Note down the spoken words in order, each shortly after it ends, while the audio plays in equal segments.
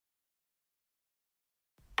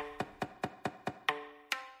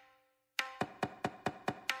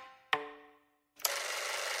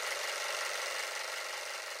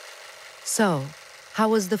So, how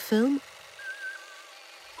was the film?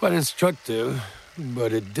 Quite instructive,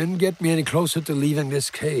 but it didn't get me any closer to leaving this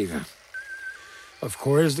cave. Of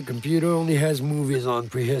course, the computer only has movies on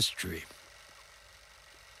prehistory.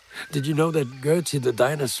 Did you know that Gertie the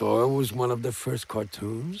dinosaur was one of the first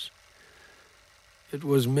cartoons? It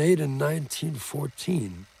was made in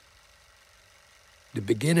 1914. The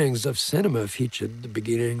beginnings of cinema featured the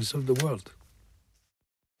beginnings of the world.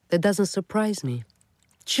 That doesn't surprise me.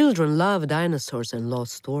 Children love dinosaurs and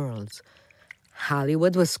lost worlds.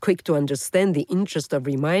 Hollywood was quick to understand the interest of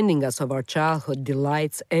reminding us of our childhood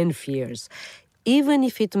delights and fears, even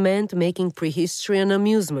if it meant making prehistory an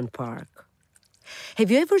amusement park.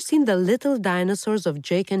 Have you ever seen the little dinosaurs of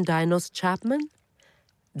Jake and Dinos Chapman?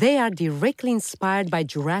 They are directly inspired by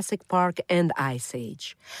Jurassic Park and Ice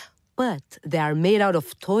Age, but they are made out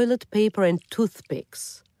of toilet paper and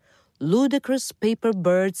toothpicks. Ludicrous paper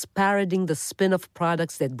birds parodying the spin-off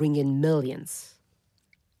products that bring in millions.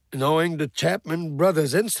 Knowing the Chapman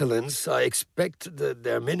brothers' insolence, I expect that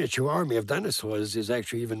their miniature army of dinosaurs is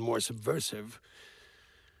actually even more subversive.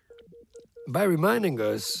 By reminding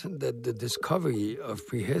us that the discovery of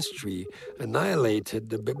prehistory annihilated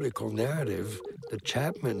the biblical narrative, the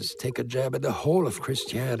Chapmans take a jab at the whole of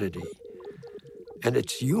Christianity. And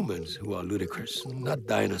it's humans who are ludicrous, not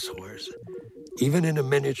dinosaurs, even in a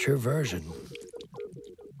miniature version.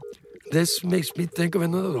 This makes me think of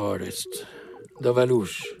another artist,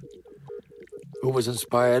 Davalouche, who was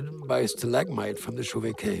inspired by a stalagmite from the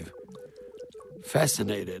Chauvet Cave.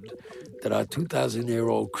 Fascinated that our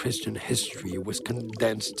 2,000-year-old Christian history was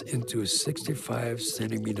condensed into a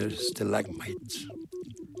 65-centimeter stalagmite.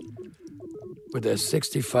 With their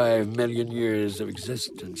 65 million years of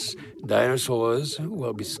existence, dinosaurs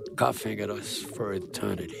will be scoffing at us for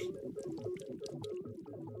eternity.